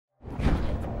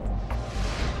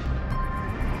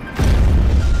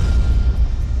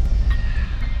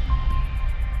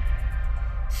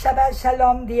Shabbat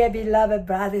Shalom, dear beloved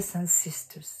brothers and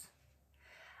sisters.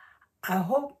 I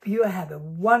hope you have a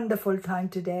wonderful time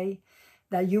today,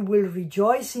 that you will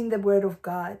rejoice in the Word of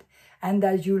God, and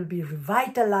that you will be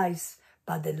revitalized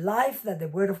by the life that the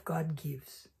Word of God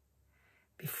gives.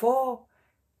 Before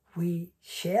we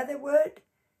share the Word,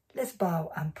 let's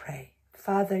bow and pray.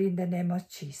 Father, in the name of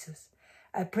Jesus,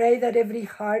 I pray that every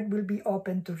heart will be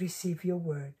open to receive your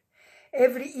Word.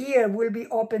 Every ear will be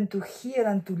open to hear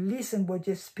and to listen what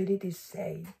your Spirit is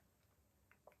saying.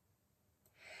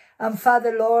 And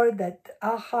Father, Lord, that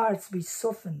our hearts be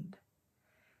softened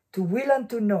to will and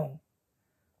to know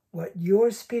what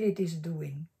your Spirit is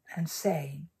doing and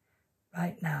saying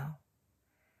right now.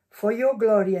 For your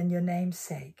glory and your name's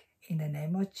sake, in the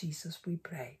name of Jesus we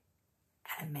pray.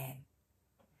 Amen.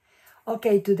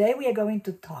 Okay, today we are going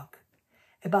to talk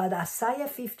about Isaiah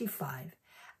 55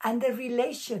 and the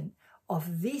relation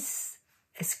of these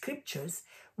scriptures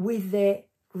with the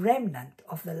remnant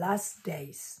of the last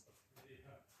days.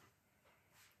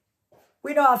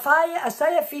 We know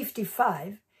Isaiah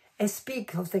 55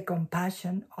 speaks of the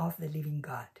compassion of the living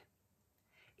God.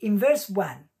 In verse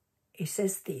 1, it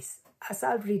says this, as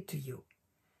I'll read to you.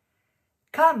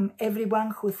 Come,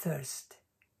 everyone who thirsts.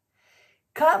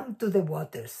 Come to the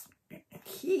waters.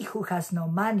 He who has no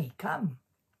money, come.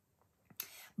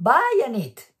 Buy and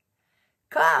eat.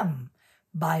 Come,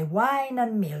 buy wine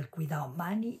and milk without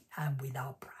money and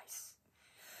without price.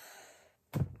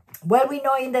 Well, we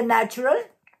know in the natural,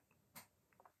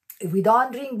 if we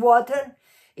don't drink water,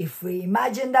 if we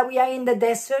imagine that we are in the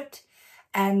desert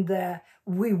and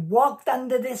we walked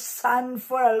under the sun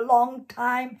for a long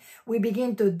time, we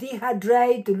begin to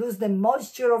dehydrate, to lose the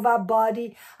moisture of our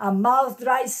body, our mouth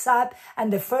dries up,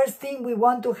 and the first thing we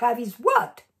want to have is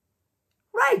what?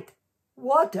 Right,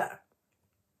 water.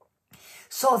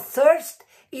 So thirst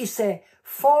is a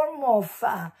form of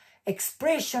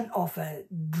expression of a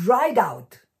dried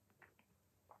out.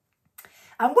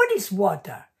 And what is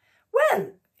water?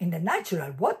 Well, in the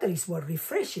natural, water is what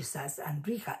refreshes us and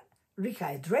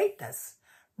rehydrates us,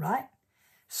 right?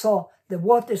 So the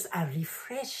waters are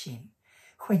refreshing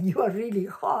when you are really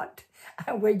hot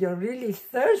and when you're really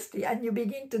thirsty and you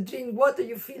begin to drink water,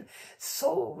 you feel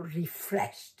so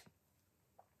refreshed.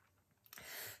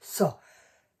 So,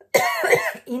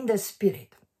 in the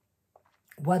Spirit,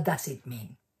 what does it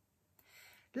mean?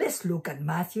 Let's look at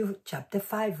Matthew chapter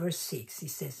 5, verse 6. It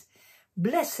says,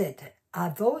 Blessed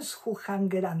are those who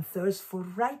hunger and thirst for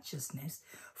righteousness,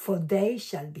 for they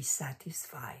shall be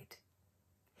satisfied.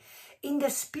 In the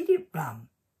spirit realm,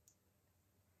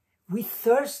 we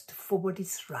thirst for what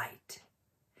is right.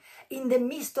 In the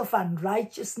midst of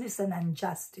unrighteousness and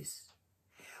injustice,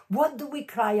 what do we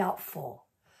cry out for?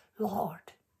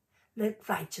 Lord, let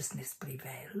righteousness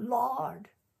prevail. Lord,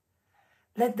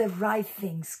 let the right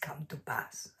things come to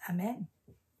pass. Amen.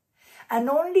 And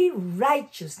only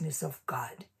righteousness of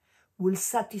God will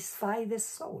satisfy the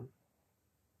soul.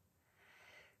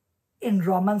 In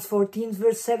Romans 14,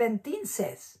 verse 17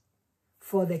 says,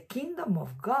 For the kingdom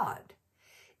of God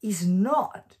is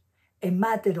not a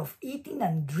matter of eating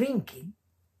and drinking,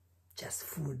 just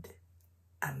food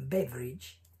and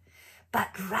beverage, but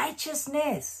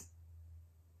righteousness,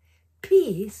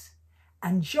 peace,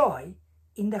 and joy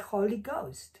in the Holy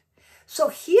Ghost. So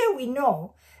here we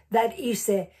know that is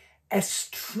a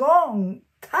strong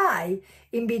tie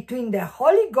in between the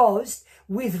Holy Ghost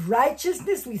with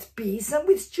righteousness, with peace, and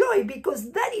with joy,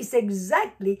 because that is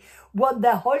exactly what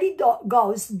the Holy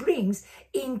Ghost brings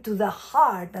into the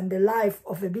heart and the life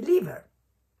of a believer.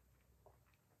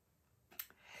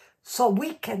 So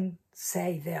we can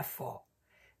say, therefore,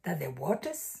 that the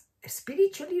waters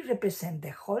spiritually represent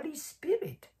the Holy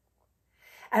Spirit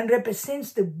and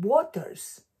represents the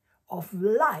waters of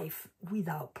life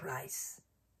without price.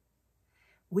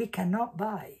 We cannot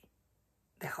buy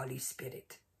the Holy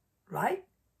Spirit, right?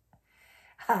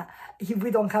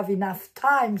 We don't have enough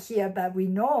time here, but we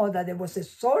know that there was a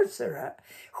sorcerer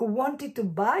who wanted to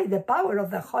buy the power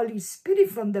of the Holy Spirit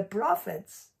from the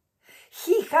prophets.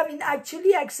 He having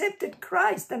actually accepted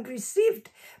Christ and received,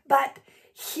 but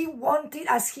he wanted,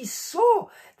 as he saw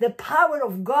the power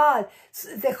of God,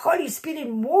 the Holy Spirit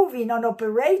moving and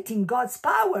operating God's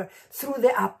power through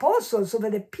the apostles over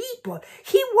the people.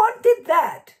 He wanted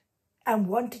that and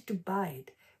wanted to buy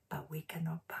it, but we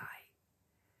cannot buy.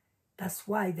 That's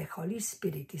why the Holy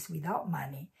Spirit is without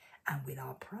money and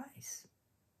without price.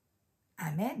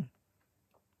 Amen.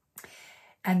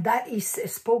 And that is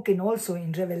spoken also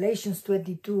in Revelation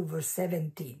 22, verse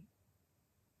 17.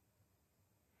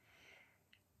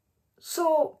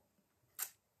 So,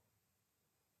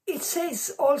 it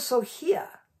says also here,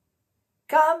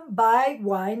 come buy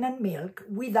wine and milk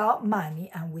without money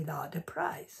and without a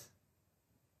price.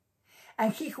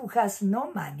 And he who has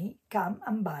no money, come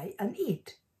and buy and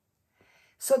eat.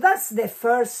 So that's the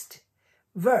first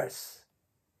verse.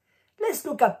 Let's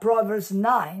look at Proverbs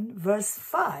 9, verse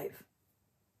 5.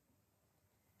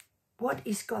 What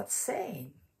is God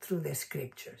saying through the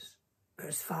scriptures?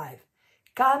 Verse 5.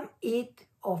 Come eat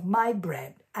of my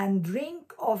bread and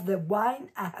drink of the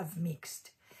wine I have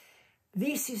mixed.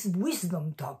 This is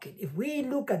wisdom talking. If we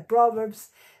look at Proverbs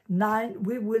 9,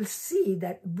 we will see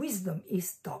that wisdom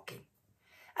is talking.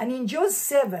 And in John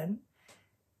 7,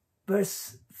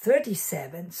 verse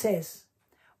 37 says,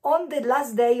 on the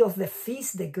last day of the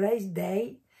feast, the great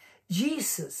day,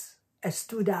 Jesus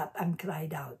stood up and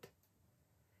cried out,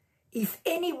 if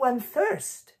anyone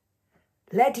thirst,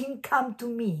 let him come to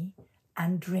me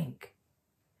and drink.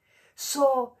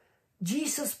 So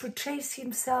Jesus portrays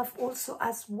himself also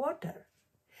as water,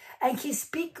 and he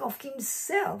speaks of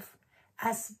himself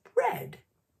as bread.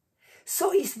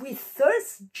 So if we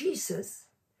thirst, Jesus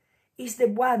is the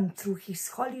one through his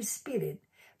Holy Spirit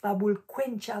that will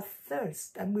quench our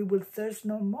thirst, and we will thirst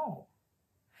no more.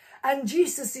 And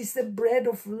Jesus is the bread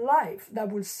of life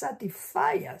that will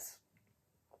satisfy us.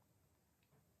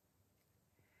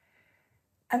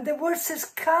 And the word says,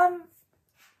 come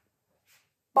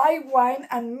buy wine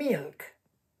and milk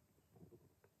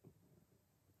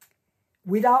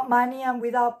without money and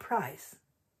without price.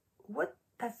 What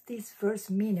does this verse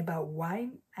mean about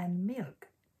wine and milk?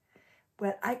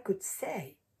 Well, I could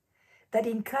say that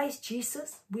in Christ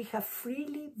Jesus, we have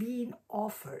freely been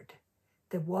offered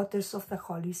the waters of the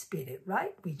Holy Spirit,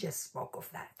 right? We just spoke of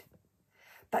that.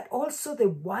 But also the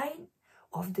wine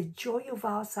of the joy of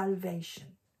our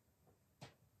salvation.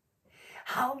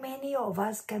 How many of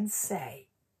us can say,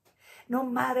 no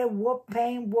matter what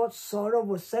pain, what sorrow,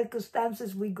 what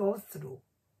circumstances we go through,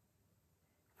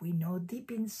 we know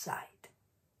deep inside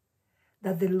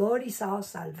that the Lord is our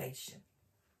salvation.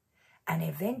 And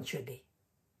eventually,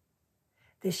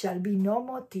 there shall be no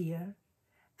more tear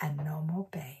and no more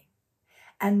pain.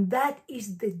 And that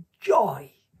is the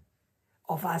joy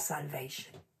of our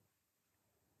salvation.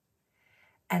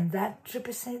 And that's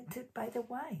represented by the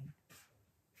wine.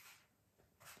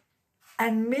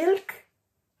 And milk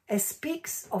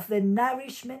speaks of the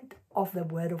nourishment of the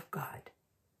Word of God.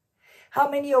 How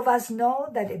many of us know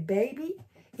that a baby,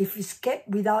 if it's kept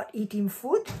without eating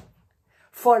food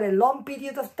for a long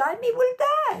period of time, it will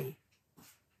die?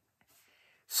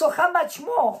 So how much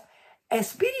more a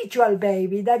spiritual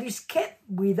baby that is kept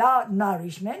without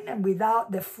nourishment and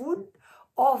without the food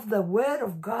of the Word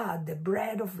of God, the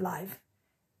bread of life,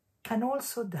 can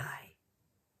also die.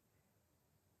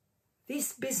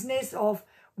 This business of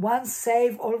once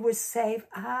saved, always saved,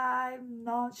 I'm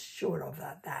not sure of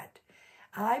that.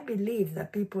 I believe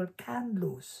that people can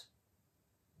lose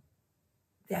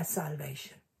their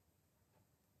salvation.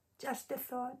 Just a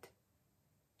thought.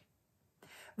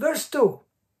 Verse 2.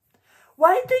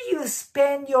 Why do you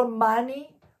spend your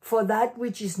money for that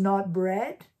which is not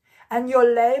bread, and your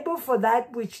labor for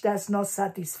that which does not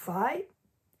satisfy?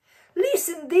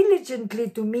 Listen diligently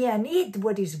to me and eat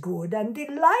what is good, and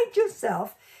delight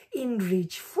yourself in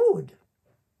rich food.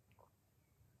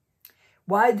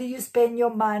 Why do you spend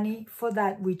your money for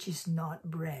that which is not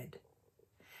bread?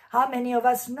 How many of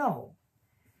us know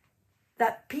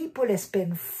that people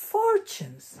spend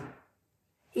fortunes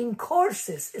in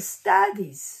courses,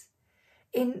 studies,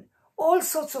 in all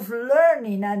sorts of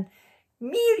learning and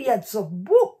myriads of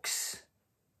books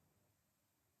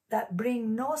that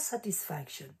bring no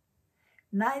satisfaction,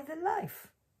 neither life,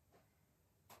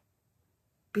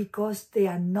 because they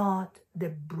are not the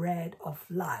bread of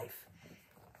life.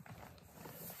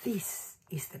 This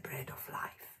is the bread of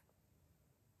life.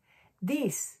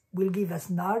 This will give us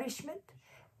nourishment.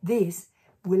 This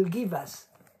will give us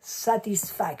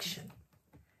satisfaction.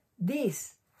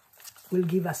 This will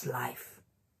give us life.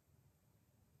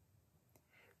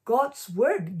 God's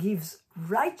word gives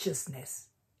righteousness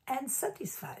and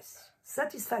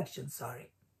satisfaction.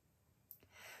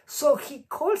 So he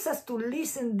calls us to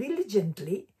listen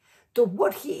diligently to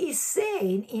what he is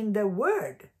saying in the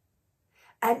word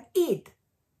and eat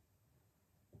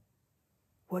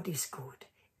what is good.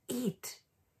 Eat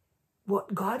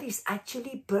what God is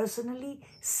actually personally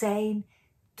saying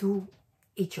to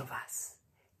each of us.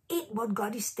 Eat what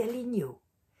God is telling you.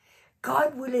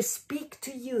 God will speak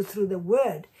to you through the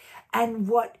word, and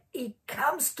what it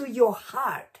comes to your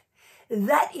heart,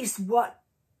 that is what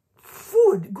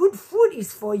good food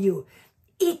is for you.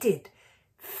 Eat it,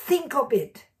 think of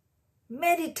it,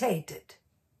 meditate it,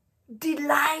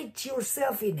 delight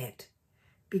yourself in it,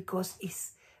 because it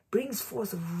brings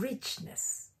forth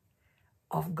richness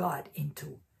of God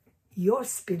into your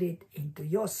spirit, into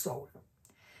your soul.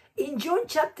 In John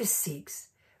chapter 6,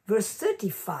 verse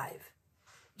 35,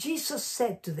 Jesus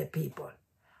said to the people,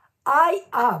 I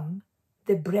am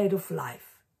the bread of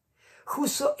life.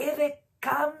 Whosoever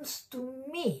comes to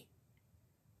me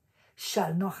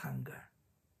shall not hunger.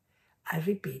 I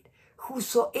repeat,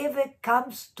 whosoever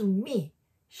comes to me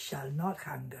shall not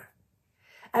hunger.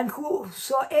 And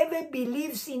whosoever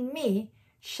believes in me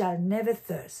shall never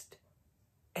thirst.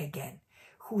 Again,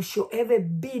 whosoever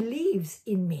believes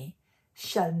in me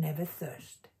shall never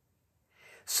thirst.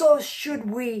 So should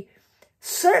we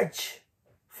search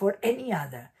for any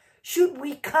other? Should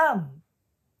we come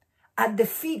at the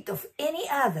feet of any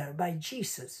other by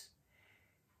Jesus?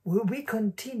 Will we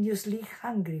continuously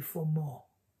hungry for more?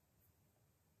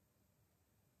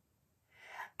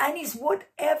 And is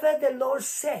whatever the Lord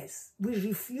says, we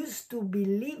refuse to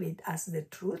believe it as the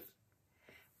truth,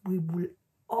 we will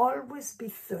always be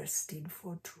thirsting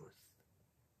for truth.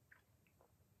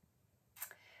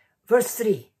 Verse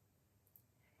 3,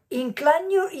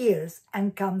 incline your ears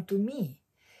and come to me.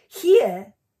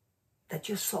 Hear that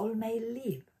your soul may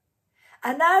live.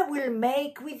 And I will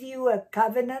make with you a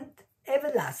covenant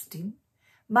everlasting,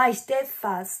 my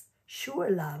steadfast,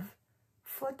 sure love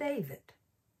for David.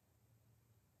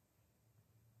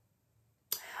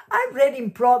 I read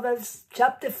in Proverbs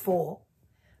chapter 4,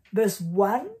 verse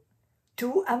 1,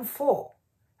 2, and 4.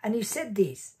 And he said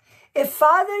this, a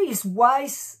father's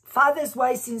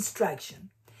wise instruction.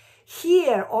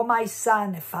 Hear, O my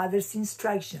son, a father's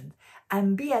instruction,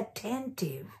 and be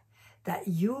attentive that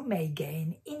you may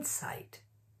gain insight.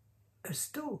 Verse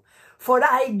 2, for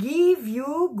I give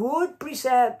you good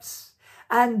precepts,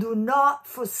 and do not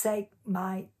forsake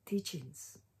my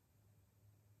teachings.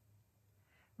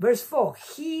 Verse 4,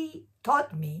 he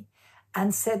taught me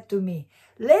and said to me,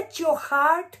 let your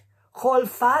heart hold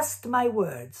fast my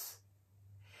words.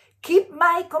 Keep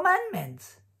my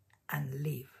commandments and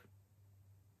live.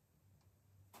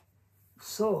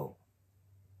 So,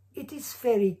 it is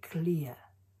very clear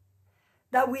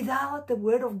that without the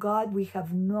word of God, we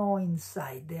have no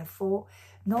insight, therefore,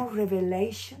 no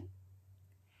revelation,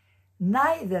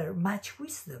 neither much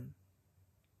wisdom.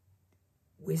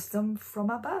 Wisdom from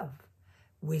above,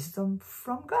 wisdom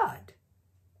from God.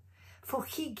 For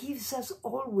he gives us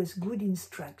always good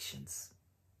instructions.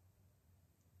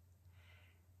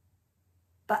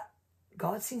 But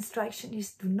God's instruction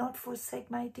is, do not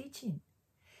forsake my teaching.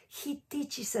 He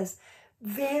teaches us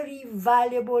very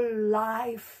valuable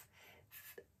life,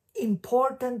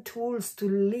 important tools to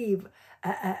live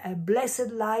a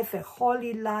blessed life, a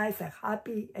holy life, a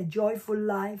happy, a joyful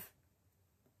life.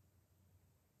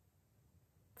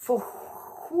 For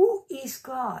who is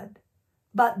God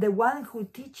but the one who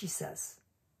teaches us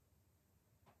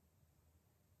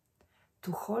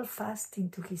to hold fast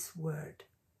into his word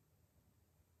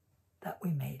that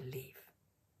we may live?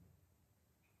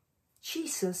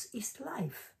 Jesus is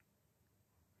life,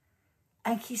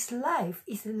 and his life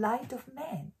is the light of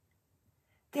man.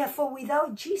 Therefore,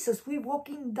 without Jesus, we walk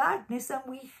in darkness and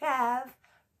we have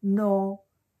no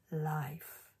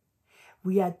life.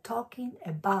 We are talking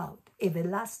about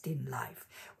everlasting life.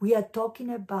 We are talking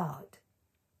about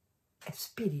a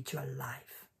spiritual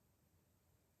life.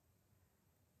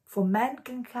 For man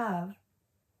can have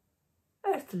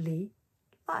earthly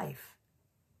life,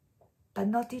 but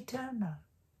not eternal,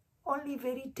 only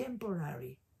very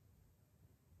temporary.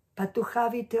 But to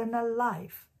have eternal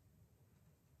life,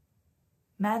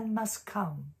 man must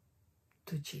come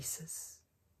to Jesus.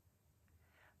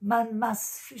 Man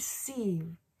must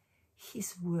receive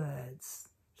his words,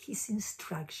 his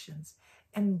instructions,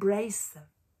 embrace them.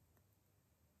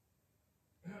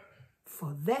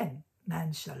 For then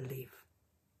man shall live.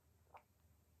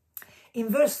 In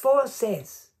verse 4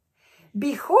 says,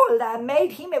 behold, I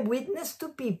made him a witness to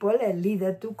people, a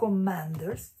leader to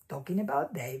commanders, talking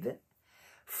about David,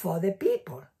 for the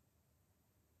people.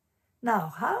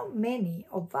 Now, how many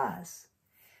of us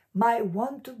might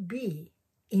want to be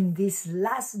in these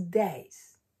last days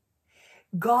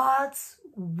God's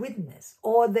witness,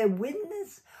 or the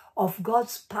witness of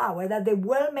God's power, that the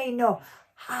world may know,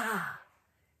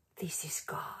 this is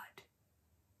God.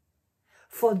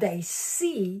 For they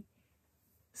see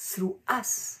through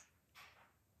us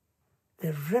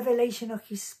the revelation of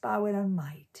his power and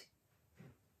might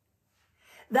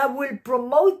that will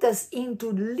promote us into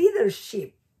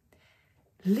leadership,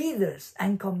 leaders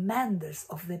and commanders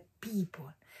of the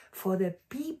people. For the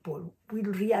people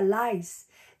will realize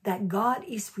that God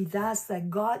is with us, that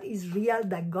God is real,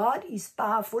 that God is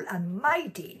powerful and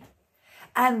mighty,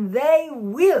 and they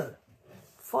will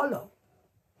follow.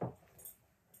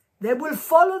 They will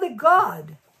follow the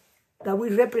God that we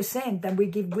represent and we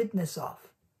give witness of.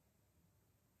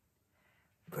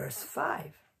 Verse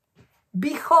 5.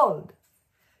 Behold,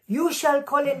 you shall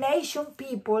call a nation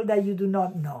people that you do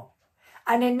not know,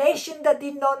 and a nation that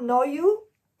did not know you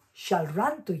shall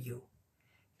run to you,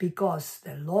 because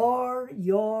the Lord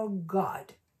your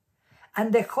God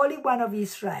and the Holy One of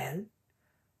Israel,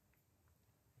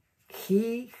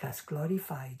 He has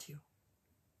glorified you.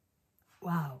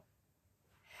 Wow.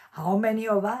 How many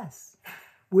of us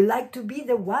would like to be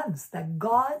the ones that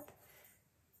God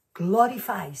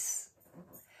glorifies,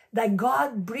 that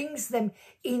God brings them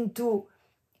into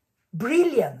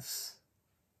brilliance,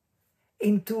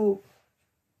 into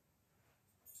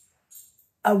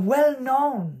a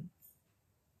well-known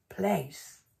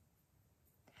place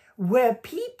where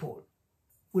people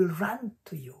will run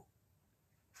to you?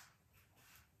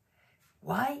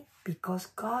 Why? Because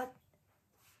God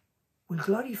will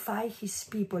glorify His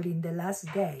people in the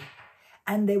last day,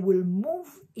 and they will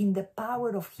move in the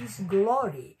power of His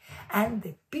glory, and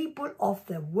the people of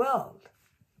the world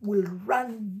will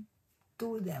run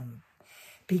to them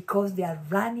because they are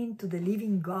running to the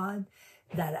living God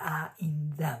that are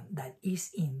in them, that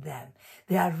is in them.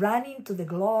 They are running to the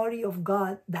glory of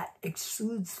God that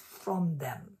exudes from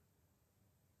them.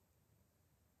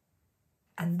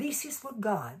 And this is what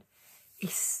God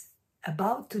is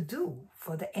about to do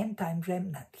for the end-time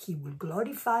remnant. He will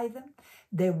glorify them.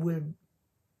 They will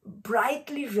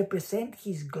brightly represent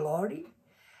His glory.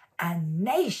 And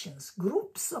nations,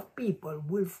 groups of people,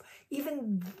 will,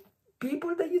 even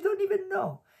people that you don't even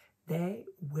know, they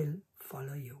will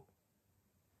follow you.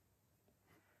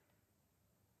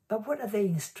 But what are the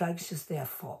instructions there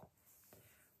for?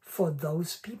 For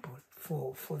those people,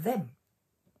 for them.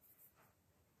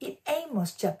 In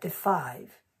Amos chapter 5,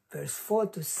 verse 4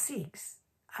 to 6,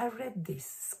 I read these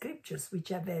scriptures,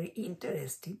 which are very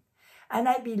interesting, and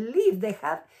I believe they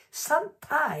have some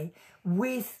tie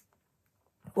with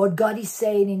what God is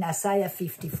saying in Isaiah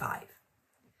 55.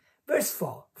 Verse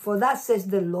 4, for thus says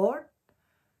the Lord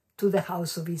to the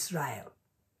house of Israel.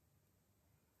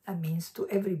 That means to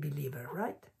every believer,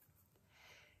 right?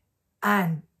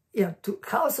 And to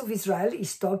house of Israel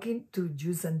is talking to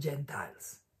Jews and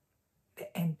Gentiles,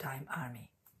 the end-time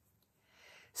army.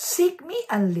 Seek me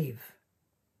and live,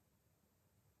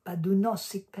 but do not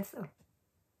seek Bethel.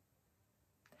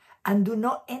 And do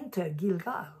not enter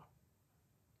Gilgal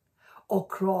or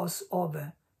cross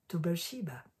over to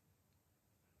Beersheba.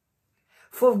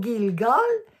 For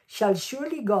Gilgal shall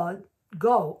surely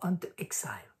go unto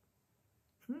exile.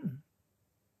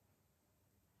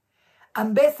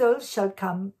 And Bethel shall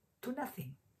come to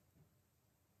nothing.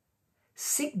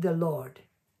 Seek the Lord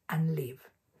and live,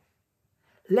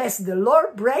 lest the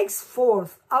Lord breaks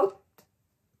forth out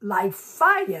like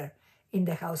fire in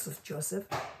the house of Joseph,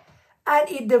 and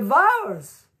it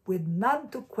devours with none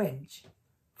to quench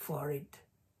for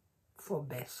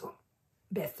Bethel.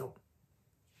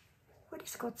 What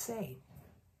is God saying?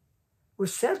 Well,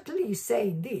 certainly He's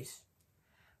saying this: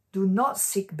 do not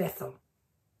seek Bethel.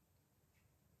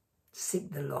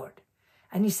 Seek the Lord.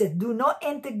 And He said, do not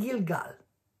enter Gilgal.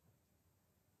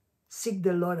 Seek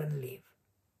the Lord and live.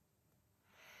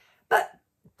 But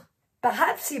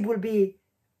perhaps it will be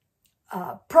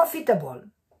profitable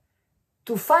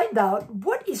to find out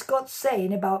what is God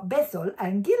saying about Bethel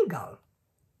and Gilgal.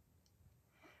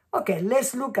 Okay,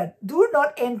 let's look at do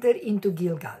not enter into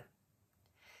Gilgal.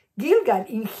 Gilgal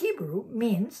in Hebrew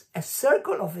means a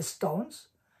circle of stones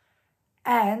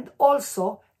and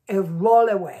also a roll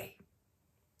away.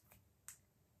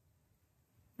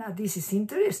 Now this is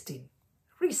interesting.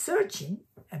 Researching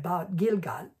about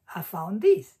Gilgal, I found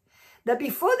this, that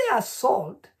before the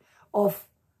assault of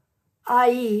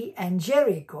Ai and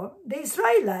Jericho, the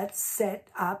Israelites set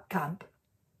up camp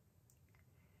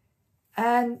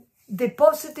and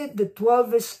deposited the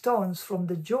 12 stones from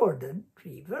the Jordan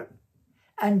River,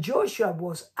 and Joshua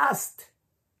was asked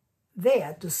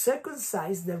there to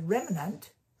circumcise the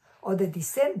remnant or the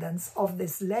descendants of the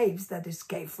slaves that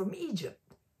escaped from Egypt.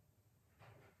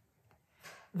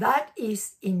 That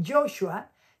is in Joshua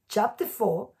chapter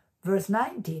 4, verse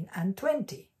 19 and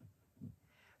 20.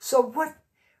 So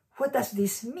what does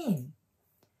this mean?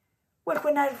 Well,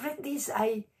 when I read this,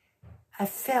 I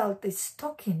felt it's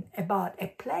talking about a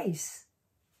place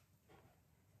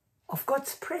of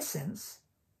God's presence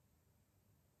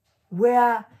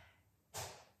where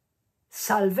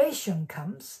salvation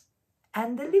comes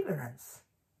and deliverance.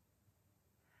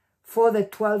 For the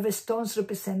 12 stones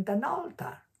represent an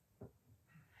altar.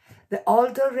 The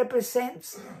altar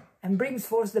represents and brings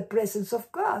forth the presence of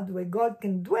God, where God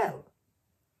can dwell.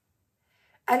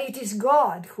 And it is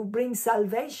God who brings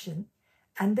salvation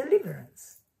and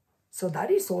deliverance. So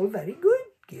that is all very good,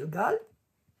 Gilgal.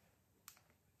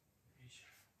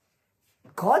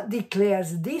 God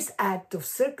declares this act of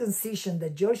circumcision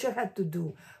that Joshua had to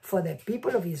do for the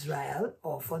people of Israel,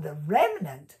 or for the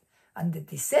remnant and the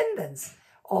descendants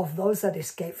of those that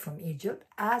escaped from Egypt,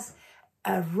 as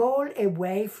a roll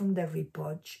away from the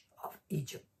reproach of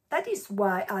Egypt. That is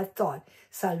why I thought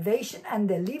salvation and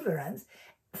deliverance,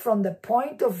 from the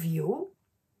point of view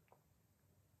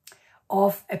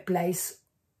of a place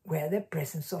where the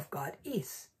presence of God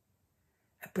is.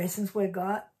 A place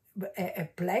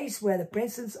where the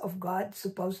presence of God is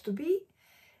supposed to be,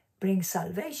 brings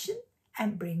salvation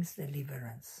and brings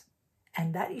deliverance.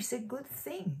 And that is a good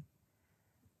thing.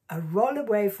 A roll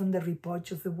away from the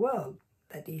reproach of the world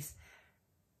that is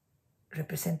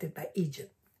represented by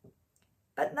Egypt.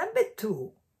 But number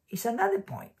 2 is another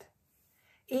point.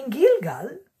 In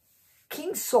Gilgal,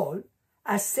 King Saul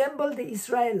assembled the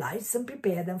Israelites and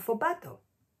prepared them for battle.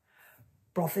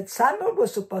 Prophet Samuel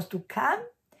was supposed to come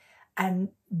and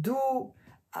do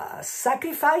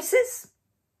sacrifices,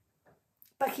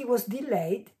 but he was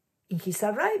delayed in his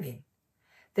arriving.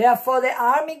 Therefore, the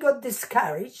army got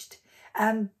discouraged,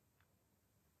 and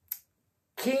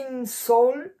King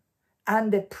Saul,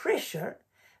 under pressure,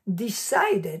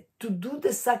 decided to do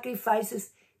the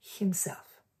sacrifices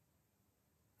himself.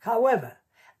 However,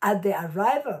 at the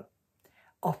arrival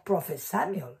of Prophet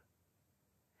Samuel,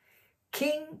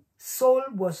 King Saul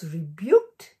was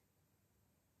rebuked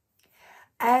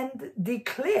and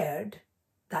declared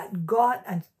that God,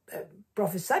 and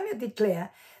Prophet Samuel declared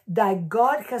that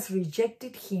God has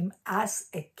rejected him as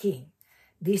a king.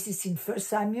 This is in 1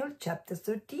 Samuel chapter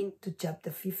 13 to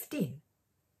chapter 15.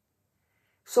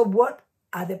 So what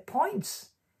are the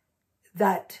points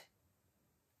that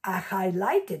are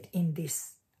highlighted in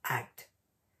this act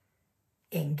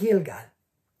in Gilgal?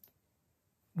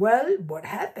 Well, what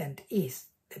happened is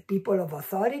the people of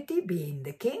authority, being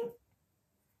the king,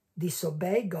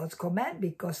 disobeyed God's command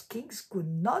because kings could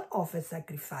not offer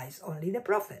sacrifice, only the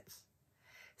prophets.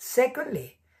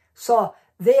 Secondly, so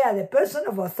there the person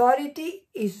of authority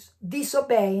is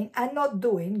disobeying and not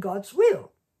doing God's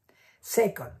will.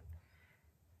 Second,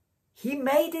 he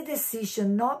made a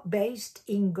decision not based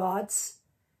in God's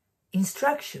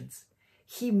instructions.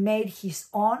 He made his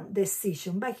own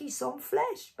decision by his own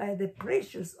flesh, by the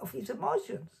pressures of his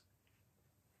emotions.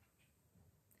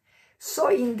 So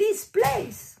in this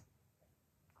place,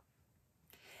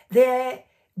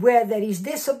 where there is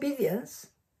disobedience,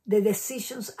 the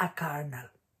decisions are carnal.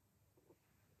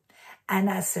 And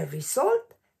as a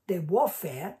result, the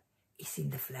warfare is in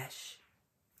the flesh.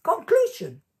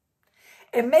 Conclusion.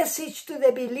 A message to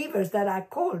the believers that are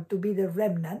called to be the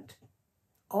remnant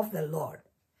of the Lord.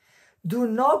 Do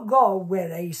not go where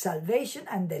there is salvation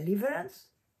and deliverance,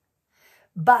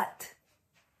 but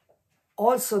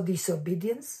also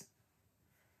disobedience,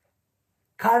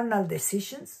 carnal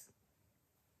decisions,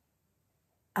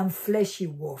 and fleshy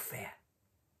warfare.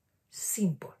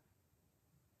 Simple.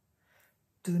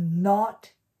 Do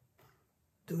not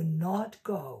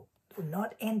go. Do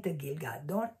not enter Gilgal.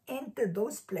 Don't enter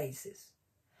those places.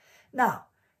 Now,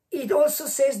 it also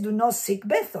says do not seek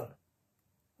Bethel.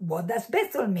 What does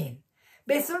Bethel mean?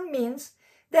 Bethel means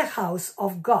the house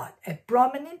of God, a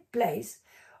prominent place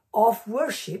of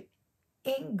worship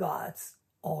in God's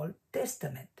Old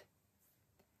Testament.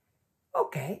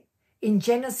 Okay, in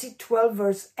Genesis 12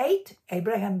 verse 8,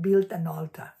 Abraham built an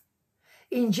altar.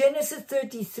 In Genesis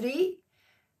 33,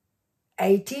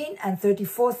 18 and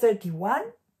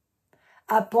 34:31,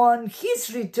 upon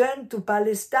his return to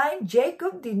Palestine,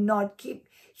 Jacob did not keep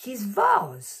his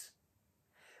vows.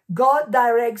 God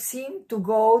directs him to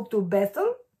go to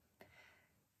Bethel,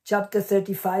 chapter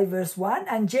 35, verse 1,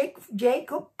 and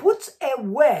Jacob puts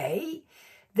away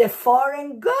the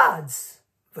foreign gods,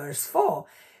 verse 4,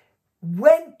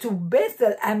 went to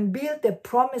Bethel and built a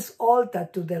promised altar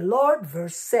to the Lord,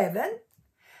 verse 7,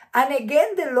 and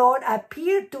again the Lord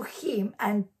appeared to him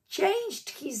and changed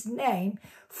his name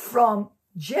from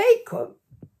Jacob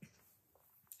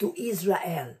to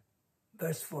Israel,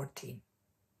 verse 14.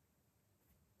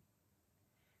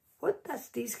 What does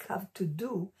this have to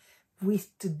do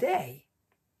with today?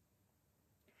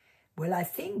 Well, I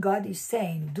think God is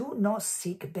saying, do not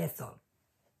seek Bethel.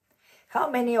 How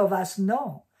many of us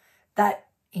know that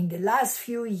in the last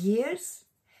few years,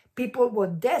 people were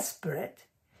desperate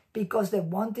because they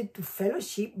wanted to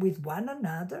fellowship with one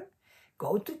another,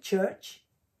 go to church,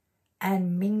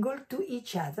 and mingle to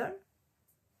each other,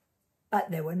 but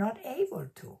they were not able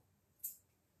to.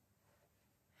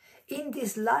 In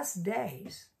these last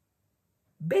days,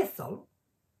 Bethel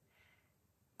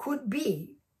could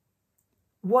be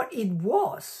what it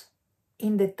was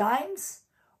in the times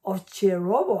of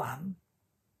Jeroboam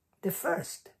the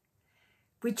first,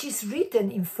 which is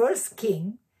written in 1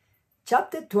 Kings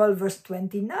chapter 12, verse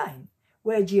 29,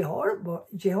 where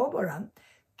Jehoram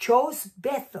chose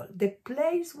Bethel, the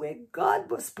place where God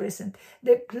was present,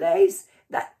 the place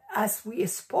that, as we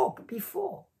spoke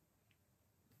before,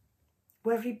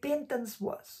 where repentance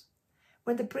was,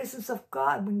 when the presence of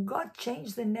God, when God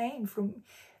changed the name from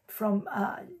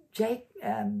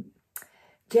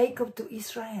Jacob to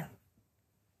Israel.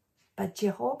 But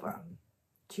Jeroboam,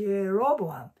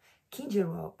 King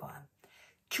Jeroboam,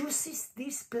 chooses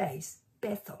this place,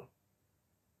 Bethel,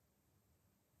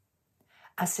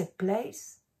 as a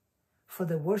place for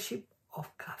the worship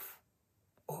of calf,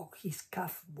 or his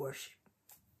calf worship.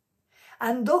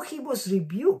 And though he was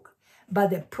rebuked by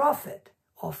the prophet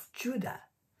of Judah,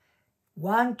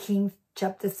 1 Kings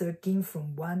chapter 13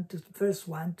 from verse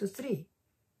 1 to 3,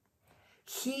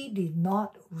 he did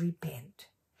not repent.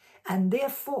 And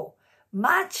therefore,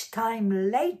 much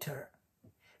time later,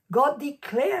 God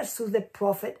declares to the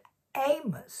prophet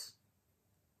Amos,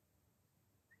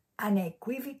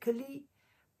 unequivocally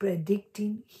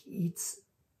predicting its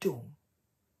doom,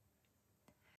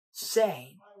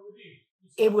 saying,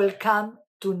 it will come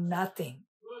to nothing.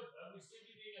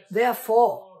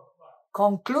 Therefore,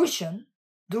 conclusion,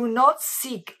 do not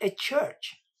seek a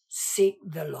church, seek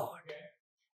the Lord.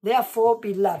 Therefore,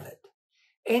 beloved,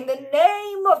 in the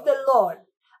name of the Lord,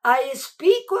 I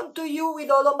speak unto you with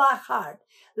all of my heart.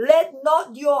 Let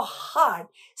not your heart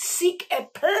seek a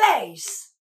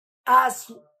place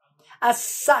as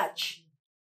such.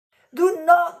 Do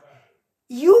not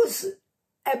use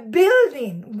a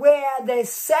building where the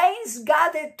saints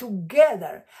gather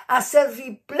together as a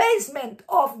replacement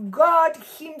of God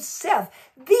himself.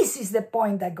 This is the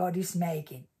point that God is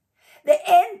making. The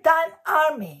end time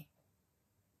army,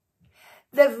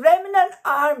 the remnant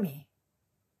army,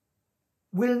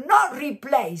 will not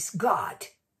replace God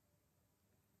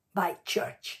by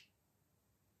church.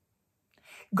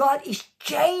 God is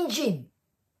changing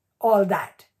all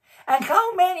that. And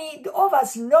how many of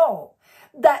us know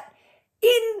that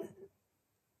in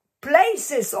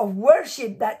places of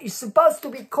worship that is supposed to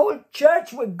be called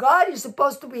church, where God is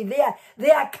supposed to be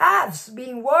there are calves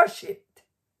being worshipped.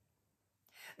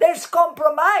 There's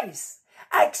compromise,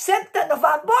 acceptance of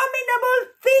abominable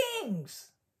things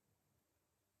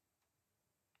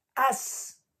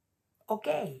as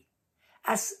okay,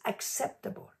 as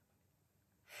acceptable.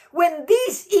 When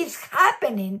this is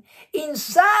happening in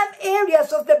some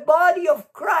areas of the body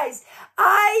of Christ,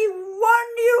 I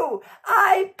warn you,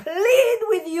 I plead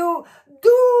with you,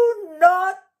 do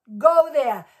not go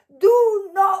there.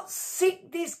 Do not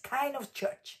seek this kind of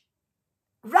church.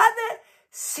 Rather,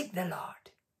 seek the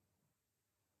Lord.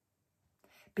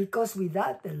 Because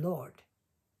without the Lord,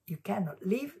 you cannot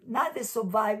live, neither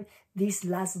survive these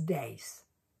last days.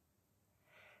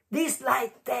 These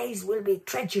last days will be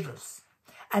treacherous.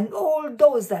 And all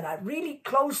those that are really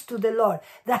close to the Lord,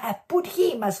 that have put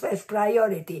him as first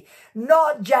priority,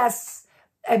 not just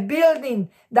a building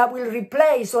that will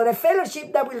replace or a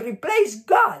fellowship that will replace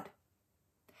God,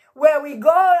 where we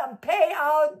go and pay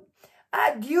our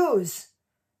dues,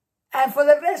 and for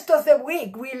the rest of the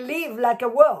week we live like a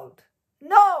world.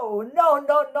 No.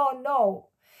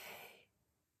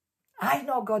 I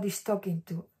know God is talking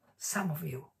to some of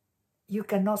you. You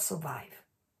cannot survive.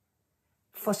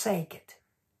 Forsake it.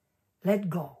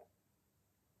 Let go.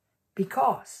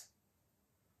 Because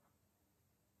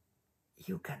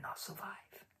you cannot survive.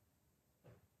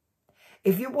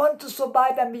 If you want to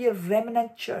survive and be a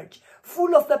remnant church,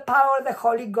 full of the power of the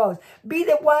Holy Ghost, be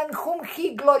the one whom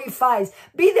he glorifies,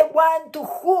 be the one to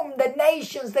whom the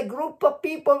nations, the group of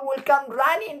people will come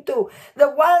running to, the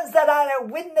ones that are a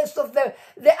witness of the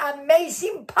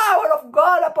amazing power of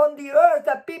God upon the earth,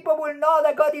 that people will know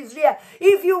that God is real.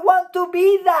 If you want to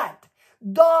be that,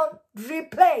 don't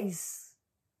replace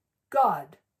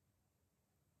God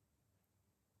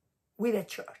with a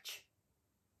church.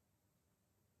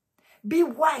 Be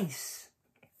wise.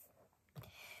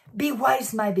 Be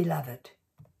wise, my beloved.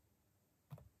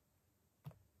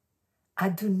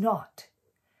 And do not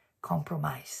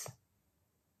compromise.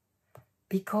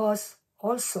 Because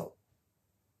also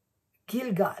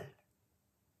Gilgal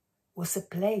was a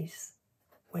place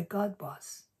where God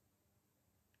was.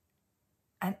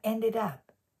 And ended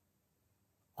up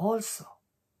also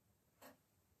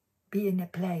being a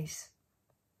place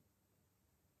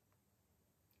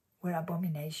where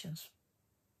abominations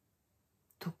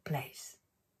took place,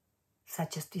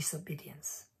 such as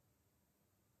disobedience,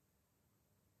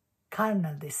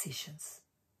 carnal decisions,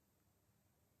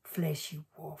 fleshy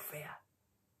warfare.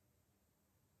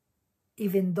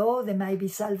 Even though there might be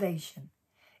salvation,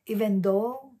 even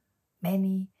though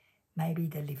many may be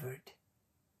delivered.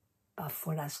 But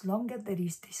for as long as there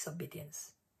is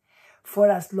disobedience, for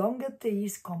as long as there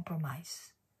is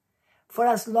compromise, for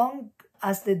as long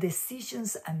as the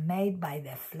decisions are made by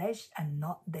the flesh and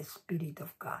not the Spirit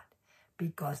of God,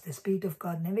 because the Spirit of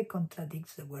God never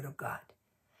contradicts the Word of God.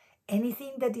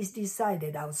 Anything that is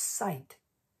decided outside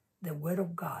the Word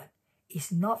of God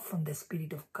is not from the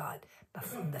Spirit of God, but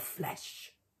from the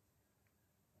flesh.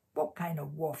 What kind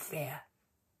of warfare,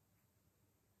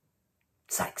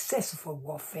 successful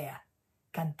warfare,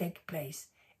 can take place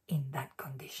in that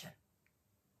condition?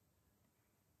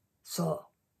 So,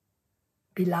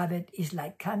 beloved, it's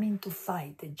like coming to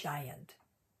fight a giant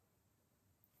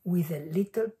with a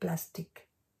little plastic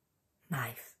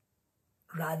knife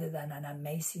rather than an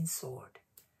amazing sword,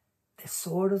 the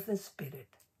sword of the Spirit.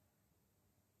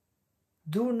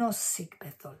 Do not seek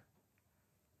Bethel.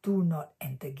 Do not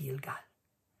enter Gilgal.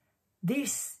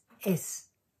 This is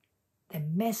the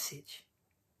message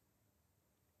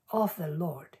of the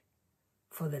Lord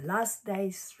for the last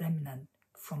days remnant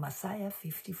from Isaiah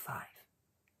 55.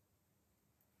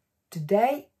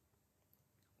 Today,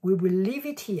 we will leave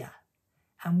it here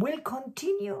and we'll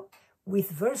continue with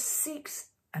verse 6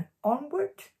 and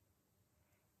onward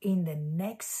in the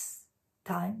next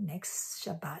time, next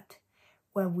Shabbat,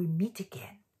 where we meet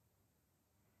again.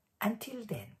 Until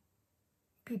then,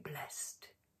 be blessed.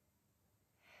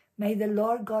 May the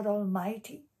Lord God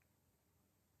Almighty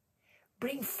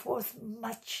bring forth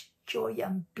much joy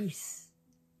and peace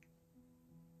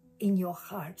in your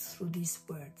hearts through these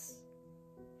words.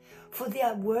 For they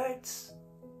are words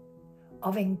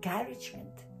of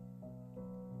encouragement,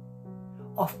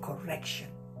 of correction,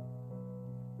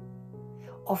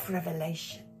 of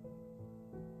revelation,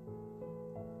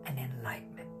 and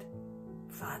enlightenment.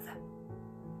 Father,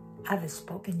 I have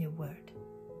spoken your word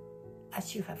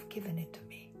as you have given it to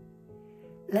me.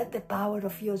 Let the power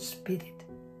of your Spirit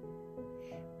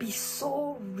be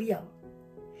so real,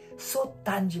 so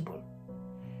tangible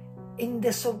in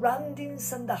the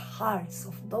surroundings and the hearts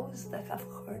of those that have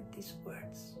heard these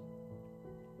words,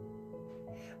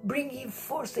 bringing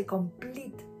forth a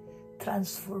complete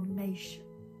transformation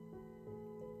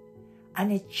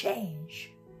and a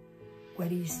change where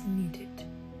it is needed,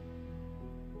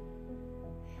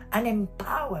 an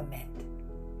empowerment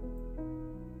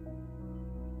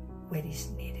where it is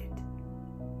needed.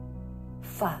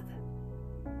 Father,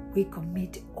 we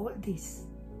commit all this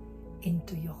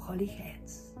into your holy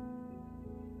hands.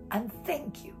 And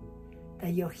thank you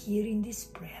that you're hearing these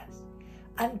prayers.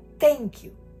 And thank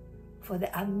you for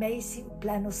the amazing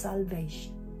plan of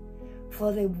salvation,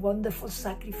 for the wonderful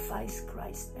sacrifice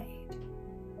Christ made,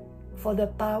 for the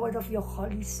power of your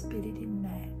Holy Spirit in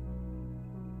man,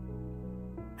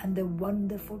 and the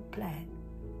wonderful plan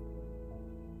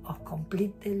of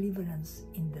complete deliverance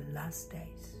in the last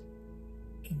days.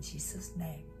 In Jesus'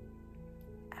 name,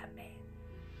 amen.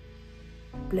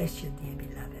 Bless you, dear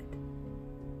beloved.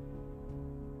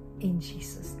 In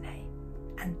Jesus' name.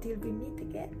 Until we meet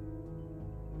again,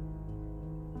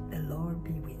 the Lord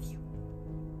be with you.